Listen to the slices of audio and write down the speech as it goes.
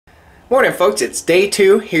Morning folks, it's day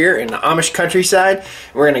 2 here in the Amish countryside.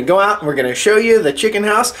 We're going to go out and we're going to show you the chicken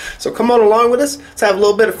house. So come on along with us. Let's have a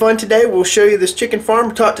little bit of fun today. We'll show you this chicken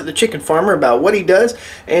farm, talk to the chicken farmer about what he does.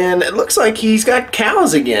 And it looks like he's got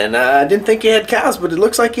cows again. I didn't think he had cows, but it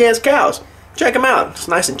looks like he has cows. Check him out. It's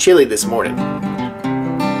nice and chilly this morning.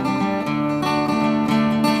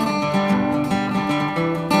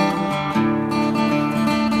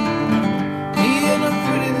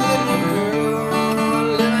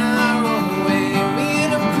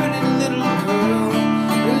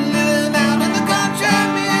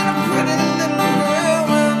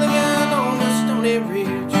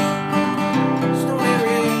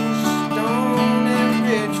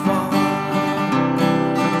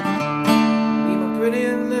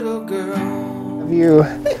 You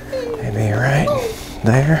maybe right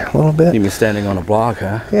there a little bit. You mean standing on a block,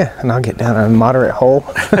 huh? Yeah, and I'll get down a moderate hole.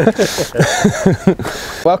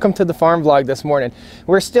 Welcome to the farm vlog this morning.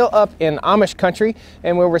 We're still up in Amish country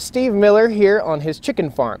and we're with Steve Miller here on his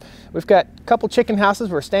chicken farm. We've got a couple chicken houses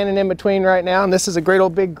we're standing in between right now, and this is a great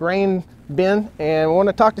old big grain bin, and we want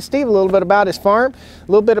to talk to Steve a little bit about his farm,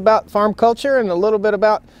 a little bit about farm culture, and a little bit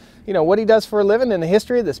about, you know, what he does for a living and the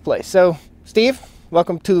history of this place. So Steve,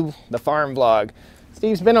 welcome to the farm vlog.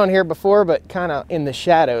 Steve's been on here before, but kind of in the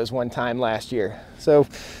shadows one time last year. So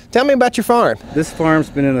tell me about your farm. This farm's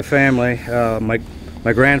been in the family.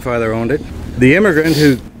 My grandfather owned it. The immigrant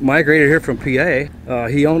who migrated here from PA,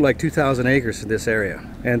 he owned like 2,000 acres in this area.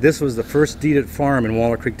 And this was the first deeded farm in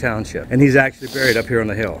Walnut Creek Township. And he's actually buried up here on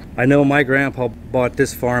the hill. I know my grandpa bought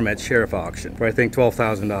this farm at sheriff auction for I think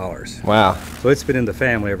 $12,000. Wow. So it's been in the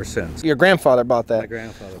family ever since. Your grandfather bought that? My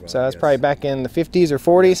grandfather bought it. So that's probably back in the 50s or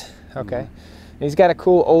 40s? Okay. And he's got a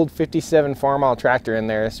cool old 57 Farmall tractor in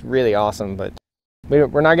there. It's really awesome, but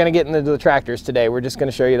we're not going to get into the tractors today. We're just going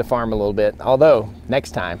to show you the farm a little bit. Although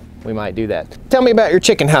next time we might do that. Tell me about your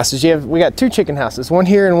chicken houses. We got 2 chicken houses, one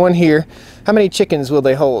here and one here. How many chickens will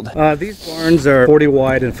they hold? These barns are 40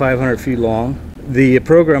 wide and 500 feet long. The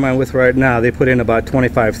program I'm with right now, they put in about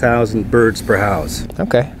 25,000 birds per house.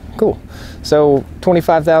 Okay, cool. So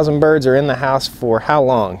 25,000 birds are in the house for how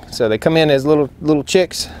long? So they come in as little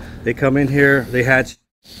chicks? They come in here, they hatch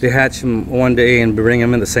them one day and bring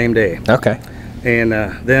them in the same day. Okay. And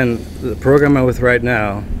then the program I'm with right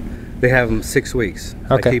now, they have them 6 weeks.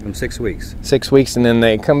 Okay. I keep them 6 weeks. 6 weeks, and then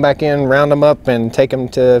they come back in, round them up, and take them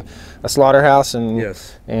to a slaughterhouse and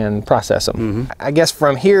yes, and process them. Mm-hmm. I guess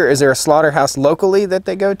from here, is there a slaughterhouse locally that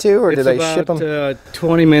they go to, or do they ship them? It's about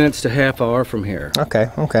 20 minutes to half hour from here. Okay,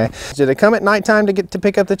 okay. Do they come at nighttime to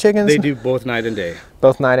pick up the chickens? They do both night and day.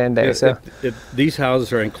 Both night and day. Yeah, so these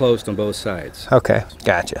houses are enclosed on both sides. Okay,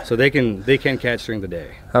 gotcha. So they can catch during the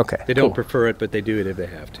day. Okay. They don't prefer it, but they do it if they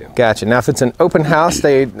have to. Gotcha. Now, if it's an open house,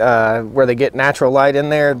 they where they get natural light in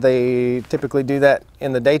there, they typically do that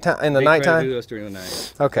in the daytime, in the nighttime. They try to do this during the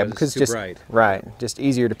night. Okay, because it's too bright. Right, just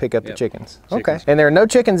easier to pick up the chickens. Okay. And there are no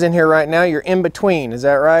chickens in here right now. You're in between. Is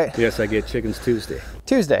that right? Yes, I get chickens Tuesday.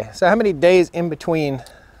 Tuesday. So how many days in between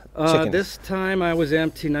chickens? This time I was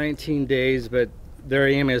empty 19 days, but their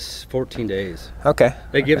aim is 14 days. Okay.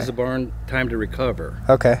 That gives the barn time to recover.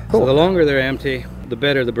 Okay, cool. So the longer they're empty, the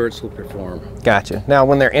better the birds will perform. Gotcha. Now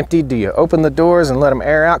when they're empty, do you open the doors and let them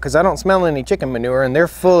air out? Because I don't smell any chicken manure, and they're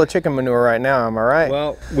full of chicken manure right now, am I right?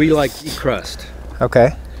 Well, we like to eat crust.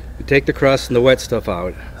 Okay. We take the crust and the wet stuff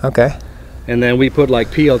out. Okay. And then we put like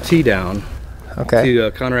PLT down. Okay.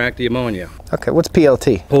 To counteract the ammonia. Okay, what's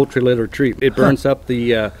PLT? Poultry litter treatment. It burns up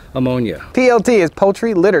the ammonia. PLT is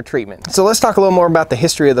poultry litter treatment. So let's talk a little more about the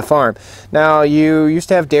history of the farm. Now, you used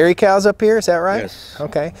to have dairy cows up here, is that right? Yes.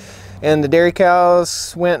 Okay. And the dairy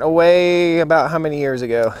cows went away about how many years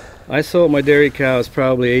ago? I sold my dairy cows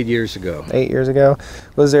probably 8 years ago. 8 years ago.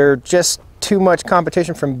 Was there just too much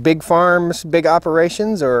competition from big farms, big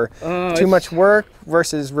operations, or too much work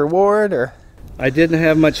versus reward, or? I didn't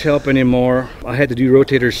have much help anymore. I had to do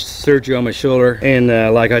rotator surgery on my shoulder, and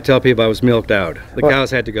like I tell people, I was milked out. The cows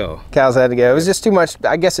had to go. Cows had to go. It was just too much.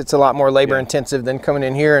 I guess it's a lot more labor intensive than coming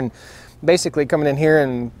in here and basically coming in here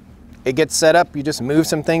and it gets set up. You just move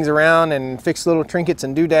some things around and fix little trinkets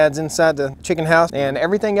and doodads inside the chicken house, and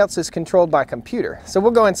everything else is controlled by computer. So we'll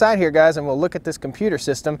go inside here, guys, and we'll look at this computer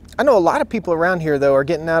system. I know a lot of people around here, though, are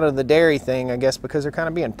getting out of the dairy thing, I guess, because they're kind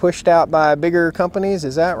of being pushed out by bigger companies.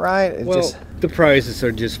 Is that right? The prices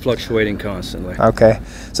are just fluctuating constantly. Okay,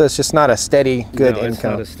 so it's just not a steady, good income. It's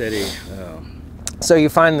not a steady. So you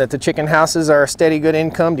find that the chicken houses are a steady, good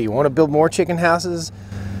income. Do you want to build more chicken houses?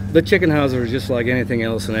 The chicken houses are just like anything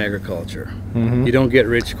else in agriculture. Mm-hmm. You don't get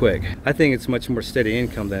rich quick. I think it's much more steady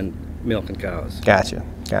income than milking cows. Gotcha,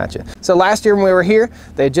 gotcha. So last year when we were here,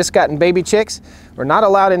 they had just gotten baby chicks. We're not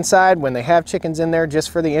allowed inside when they have chickens in there, just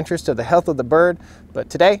for the interest of the health of the bird. But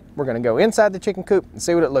today, we're gonna go inside the chicken coop and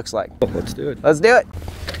see what it looks like. Let's do it. Let's do it.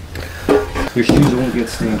 Your shoes won't get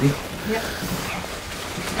stinky. Yep.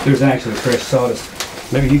 There's actually fresh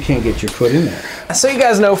sawdust. Maybe you can't get your foot in there. So you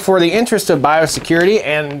guys know, for the interest of biosecurity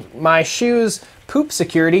and my shoes poop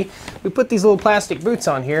security, we put these little plastic boots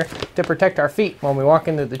on here to protect our feet when we walk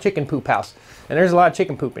into the chicken poop house. And there's a lot of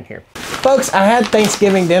chicken poop in here. Folks, I had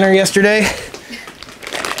Thanksgiving dinner yesterday,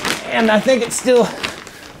 and I think it's still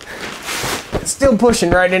pushing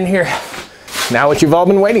right in here. Now what you've all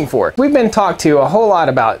been waiting for. We've been talked to a whole lot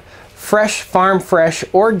about fresh, farm fresh,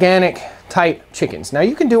 organic type chickens. Now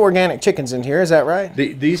you can do organic chickens in here, is that right?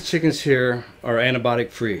 These chickens here are antibiotic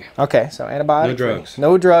free. Okay, so antibiotic No drugs. free.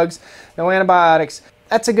 No drugs, no antibiotics.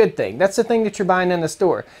 That's a good thing. That's the thing that you're buying in the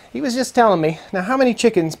store. He was just telling me, now how many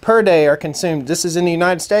chickens per day are consumed? This is in the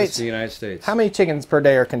United States? It's the United States. How many chickens per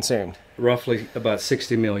day are consumed? Roughly about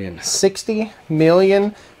 60 million. 60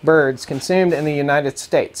 million birds consumed in the United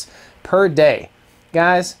States per day.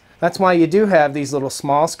 Guys, that's why you do have these little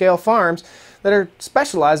small scale farms that are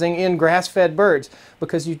specializing in grass-fed birds,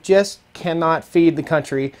 because you just cannot feed the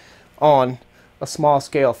country on a small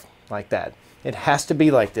scale like that. It has to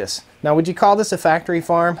be like this. Now, would you call this a factory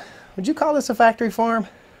farm? Would you call this a factory farm?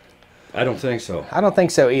 I don't think so. I don't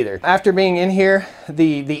think so either. After being in here,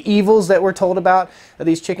 the evils that we're told about of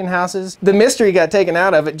these chicken houses, the mystery got taken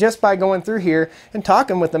out of it just by going through here and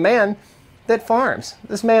talking with the man that farms.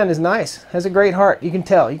 This man is nice, has a great heart. You can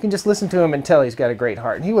tell. You can just listen to him and tell he's got a great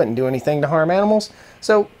heart. And he wouldn't do anything to harm animals.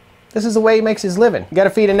 So this is the way he makes his living. You got to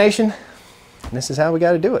feed a nation. And this is how we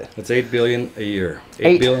got to do it. It's 8 billion a year.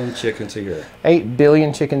 8 billion chickens a year. 8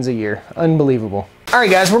 billion chickens a year. Unbelievable. All right,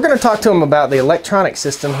 guys, we're going to talk to him about the electronic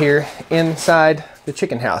system here inside the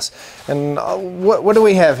chicken house. And what do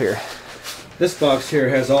we have here? This box here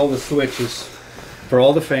has all the switches for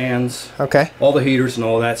all the fans, Okay. all the heaters and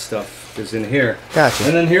all that stuff is in here. Gotcha.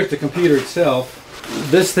 And then here's the computer itself.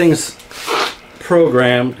 This thing's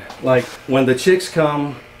programmed like when the chicks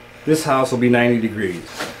come, this house will be 90 degrees.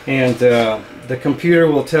 And the computer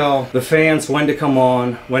will tell the fans when to come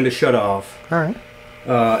on, when to shut off. All right.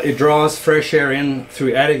 It draws fresh air in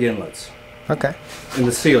through attic inlets Okay. in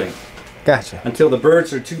the ceiling. Gotcha. Until the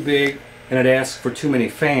birds are too big and it asks for too many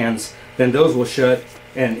fans, then those will shut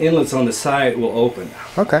and inlets on the side will open.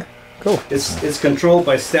 Okay. Cool. It's controlled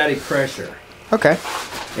by static pressure. Okay.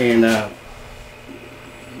 And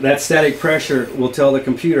that static pressure will tell the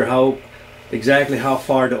computer exactly how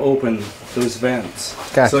far to open those vents.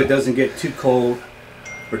 Gotcha. So it doesn't get too cold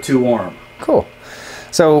or too warm. Cool.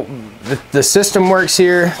 So the system works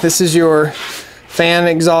here. This is your fan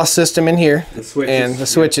exhaust system in here. The switches, and the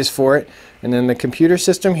switches for it. And then the computer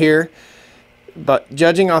system here. But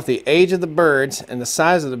judging off the age of the birds and the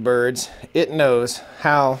size of the birds, it knows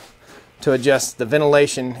how to adjust the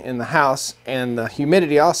ventilation in the house and the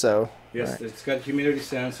humidity also. Yes, Right. It's got humidity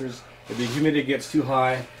sensors. If the humidity gets too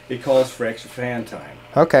high, it calls for extra fan time.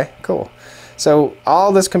 Okay, cool. So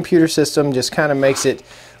all this computer system just kind of makes it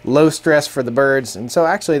low stress for the birds, and so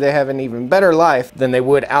actually they have an even better life than they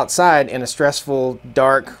would outside in a stressful,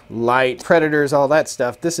 dark, light, predators, all that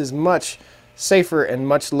stuff. This is much safer and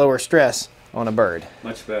much lower stress on a bird.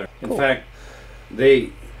 Much better. Cool. In fact,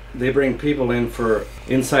 they bring people in for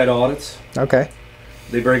inside audits. Okay.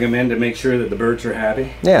 They bring them in to make sure that the birds are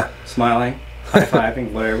happy, Yeah. smiling,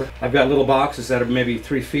 high-fiving, whatever. I've got little boxes that are maybe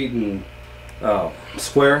 3 feet in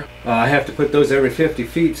square. I have to put those every 50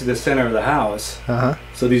 feet to the center of the house. Uh-huh.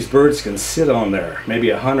 So these birds can sit on there.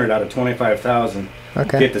 Maybe 100 out of 25,000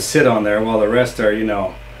 Okay. get to sit on there, while the rest are,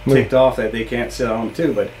 ticked off that they can't sit on them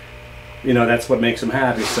too. But, that's what makes them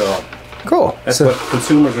happy. So Cool. that's So what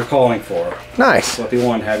consumers are calling for. nice. That's what they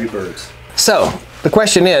want, happy birds. So the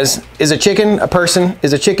question is a chicken a person?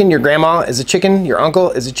 Is a chicken your grandma? Is a chicken your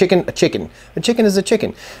uncle? Is a chicken a chicken? A chicken is a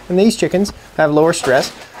chicken. And these chickens have lower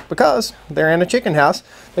stress because they're in a chicken house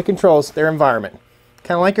that controls their environment.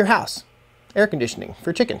 Kind of like your house. Air conditioning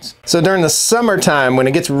for chickens. So during the summertime when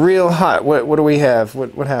it gets real hot, what do we have?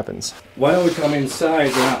 What happens? Why don't we come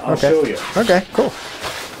inside and I'll Okay. show you. Okay, cool.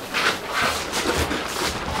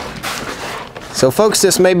 So folks,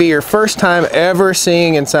 this may be your first time ever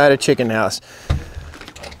seeing inside a chicken house.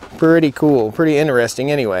 Pretty cool, pretty interesting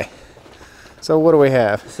anyway. So what do we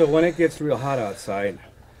have? So when it gets real hot outside,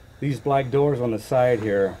 these black doors on the side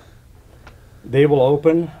here, they will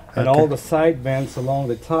open, and Okay. all the side vents along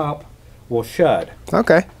the top will shut.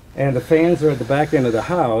 Okay, And the fans are at the back end of the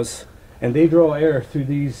house, and they draw air through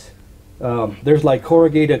these, there's like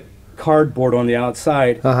corrugated cardboard on the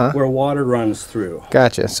outside where water runs through.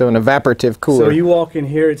 gotcha. So an evaporative cooler. So you walk in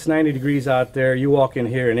here, it's 90 degrees out there, you walk in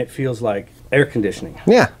here and it feels like air conditioning.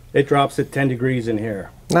 Yeah. It drops it 10 degrees in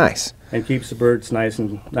here. Nice. And keeps the birds nice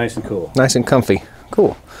and cool. Nice and comfy.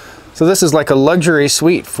 Cool. So this is like a luxury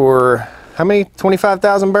suite for how many?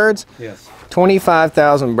 25,000 birds? Yes.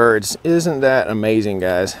 25,000 birds. Isn't that amazing,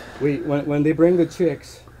 guys? When they bring the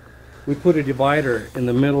chicks, we put a divider in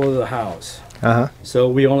the middle of the house. Uh-huh. So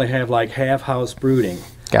we only have like half house brooding.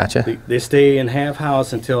 Gotcha. They stay in half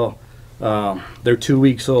house until they're 2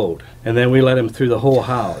 weeks old. And then we let them through the whole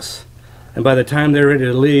house. And by the time they're ready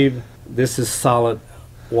to leave, this is solid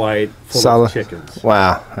white, full of chickens.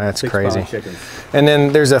 Wow, that's 6 crazy. pound chickens. And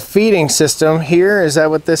then there's a feeding system here. Is that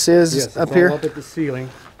what this is? Yes, up it's here? all up at the ceiling.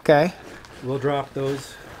 Okay. We'll drop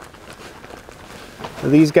those. So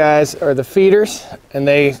these guys are the feeders, and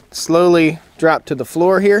they slowly drop to the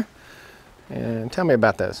floor here. And tell me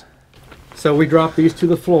about those. So we drop these to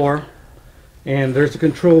the floor, and there's a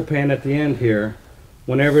control pan at the end here.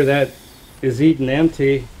 Whenever that is eaten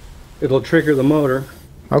empty, it'll trigger the motor.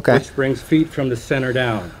 Okay. Which brings feed from the center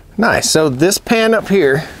down. Nice. So this pan up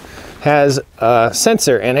here has a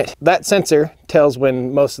sensor in it. That sensor tells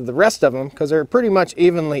when most of the rest of them, because they're pretty much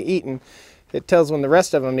evenly eaten, it tells when the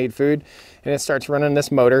rest of them need food, and it starts running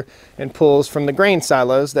this motor and pulls from the grain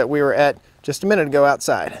silos that we were at just a minute ago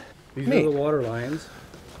outside. These are the water lines.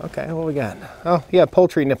 Okay, what we got? Oh, yeah,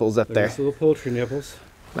 poultry nipples up there. There's little poultry nipples.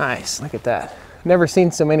 Nice, look at that. Never seen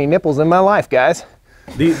so many nipples in my life, guys.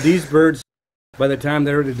 These birds, by the time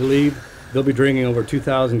they're ready to leave, they'll be drinking over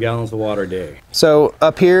 2,000 gallons of water a day. So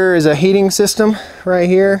up here is a heating system right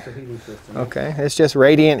here. It's a heating system. Okay, it's just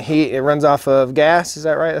radiant heat. It runs off of gas, is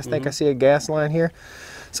that right? I think I see a gas line here.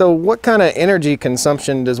 So what kind of energy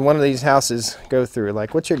consumption does one of these houses go through?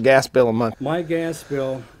 Like, what's your gas bill a month? My gas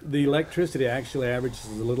bill, the electricity actually averages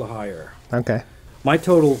a little higher. Okay. My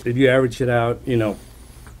total, if you average it out,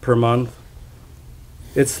 per month,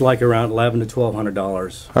 it's like around $1,100 to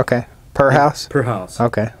 $1,200. Okay. Per house? Per house.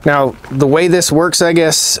 Okay. Now, the way this works, I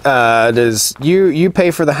guess, does you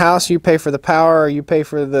pay for the house, you pay for the power, you pay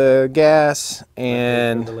for the gas,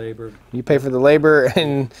 and the labor. You pay for the labor,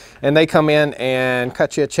 and they come in and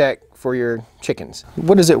cut you a check for your chickens.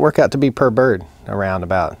 What does it work out to be per bird around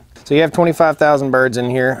about? So you have 25,000 birds in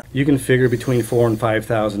here. You can figure between $4,000 and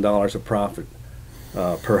 $5,000 of profit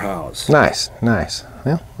per house. Nice, nice.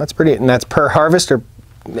 Well, that's pretty, and that's per harvest, or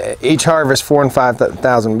each harvest $4,000 and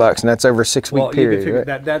 $5,000, and that's over a 6-week period. You can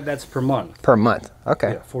right? figure that's per month. Per month.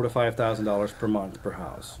 Okay. Yeah, $4,000 to $5,000 per month per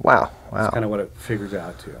house. Wow. Wow. That's kind of what it figures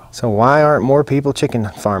out to. So why aren't more people chicken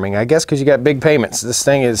farming? I guess because you got big payments. This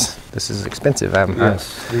is expensive.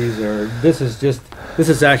 Yes. This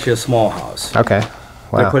is actually a small house. Okay.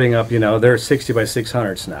 Wow. They're putting up, they're 60 by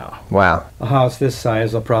 600s now. Wow. A house this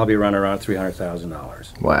size will probably run around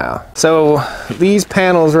 $300,000. Wow. So these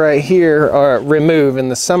panels right here are removed. In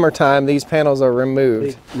the summertime, these panels are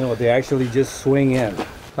removed. They actually just swing in.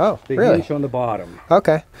 Oh, they really? hinge on the bottom.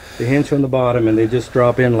 Okay. They hinge on the bottom and they just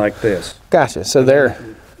drop in like this. Gotcha. So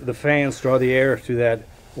the fans draw the air through that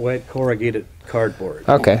wet corrugated cardboard.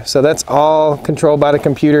 Okay. So that's all controlled by the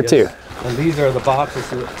computer too. And these are the boxes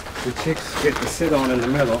that the chicks get to sit on in the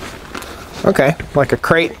middle. Okay. Like a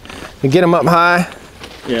crate. You get them up high.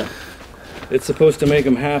 Yeah. It's supposed to make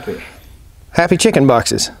them happy. Happy chicken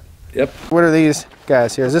boxes. Yep. What are these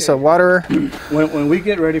guys here? Is this a waterer? When we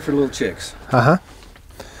get ready for little chicks, uh-huh,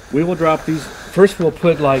 we will drop these. First we'll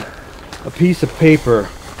put like a piece of paper,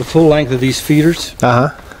 the full length of these feeders.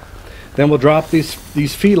 Uh-huh. Then we'll drop these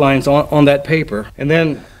feed lines on that paper. And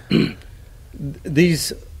then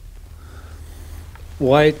these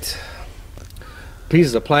white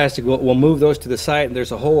pieces of plastic, we'll move those to the side, and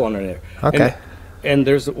there's a hole under there. Okay. And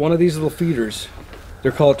there's one of these little feeders.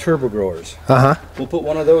 They're called turbo growers. Uh-huh. We'll put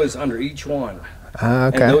one of those under each one. Okay.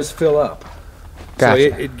 And those fill up. Gotcha.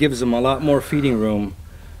 So it gives them a lot more feeding room.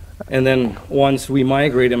 And then once we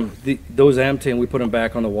migrate them, those empty and we put them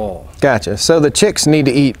back on the wall. Gotcha. So the chicks need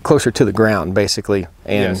to eat closer to the ground, basically.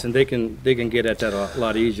 And yes, and they can get at that a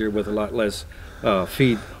lot easier with a lot less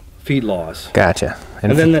feed loss. Gotcha.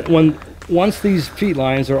 And then once these feed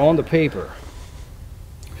lines are on the paper,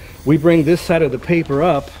 we bring this side of the paper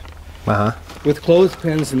up with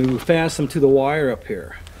clothespins and we fasten them to the wire up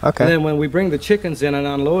here. Okay. And then when we bring the chickens in and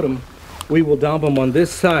unload them, we will dump them on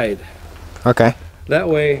this side. Okay. That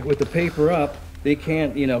way, with the paper up, they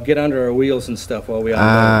can't, get under our wheels and stuff while we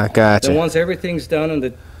unload. Gotcha. Then once everything's done and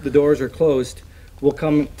the doors are closed, we'll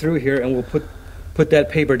come through here and we'll put that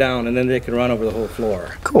paper down, and then they can run over the whole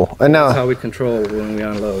floor. Cool. And now, that's how we control when we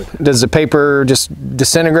unload. Does the paper just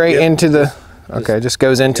disintegrate into the? Okay, just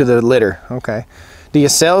goes into the litter. Okay. Do you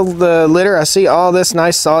sell the litter? I see all this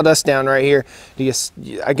nice sawdust down right here. Do you?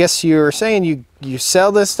 I guess you're saying you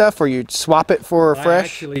sell this stuff, or you swap it for fresh? I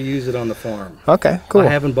actually use it on the farm. Okay, cool. I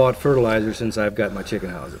haven't bought fertilizer since I've got my chicken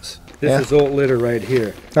houses. This Yeah. is old litter right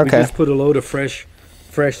here. Okay. We just put a load of fresh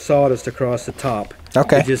sawdust across the top.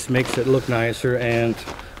 Okay. It just makes it look nicer and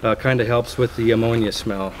kind of helps with the ammonia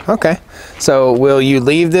smell. Okay. So will you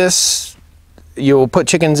leave this? You'll put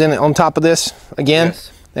chickens in on top of this again?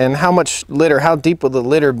 Yes. And how much litter, how deep will the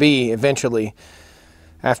litter be eventually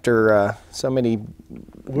after so many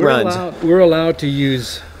runs? We're allowed to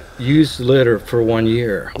use used litter for 1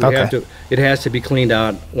 year. Okay. It has to be cleaned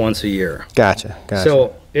out once a year. Gotcha.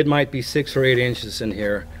 So it might be 6 or 8 inches in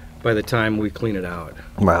here by the time we clean it out.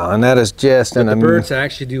 Wow, and that is just But the birds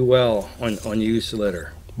actually do well on used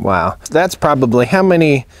litter. Wow. That's probably, how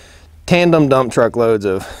many tandem dump truck loads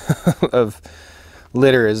of of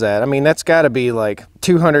litter is that? I mean, that's got to be like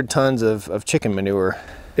 200 tons of chicken manure.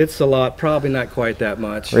 It's a lot, probably not quite that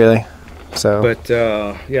much. Really? So. But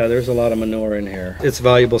yeah, there's a lot of manure in here. It's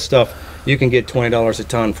valuable stuff. You can get $20 a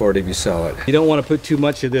ton for it if you sell it. You don't want to put too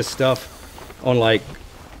much of this stuff on like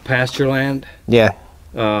pasture land. Yeah.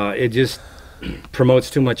 It just promotes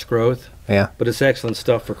too much growth. Yeah. But it's excellent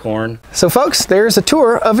stuff for corn. So folks, there's a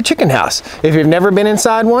tour of a chicken house. If you've never been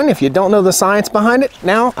inside one, if you don't know the science behind it,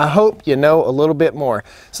 now I hope you know a little bit more.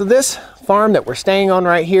 So this farm that we're staying on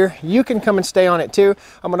right here, you can come and stay on it too.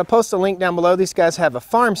 I'm gonna post a link down below. These guys have a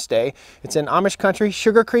farm stay. It's in Amish country,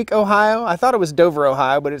 Sugar Creek, Ohio. I thought it was Dover,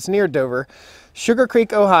 Ohio, but it's near Dover. Sugar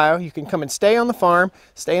Creek, Ohio. You can come and stay on the farm,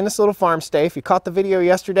 stay in this little farm stay. If you caught the video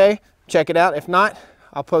yesterday, check it out. If not,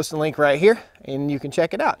 I'll post a link right here and you can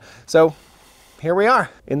check it out. So here we are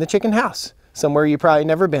in the chicken house, somewhere you probably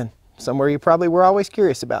never been, somewhere you probably were always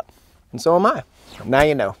curious about. And so am I. Now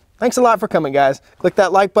you know. Thanks a lot for coming, guys. Click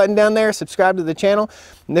that like button down there, subscribe to the channel.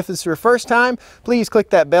 And if it's your first time, please click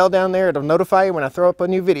that bell down there. It'll notify you when I throw up a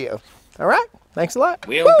new video. All right, thanks a lot.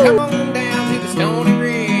 Well, come on down to the Stoney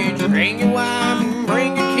Ridge. Bring your wife and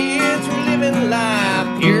bring your kids. We're living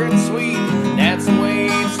life pure and sweet. That's the way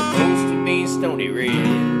it's supposed to be, Stoney Ridge.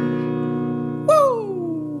 Woo!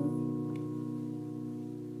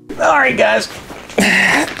 All right, guys.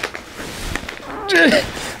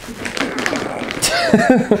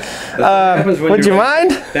 Would you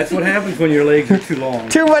mind? That's what happens when your legs are too long.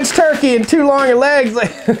 Too much turkey and too long legs.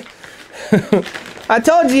 I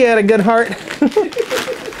told you had a good heart.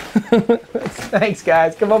 Thanks,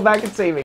 guys. Come on back and see me.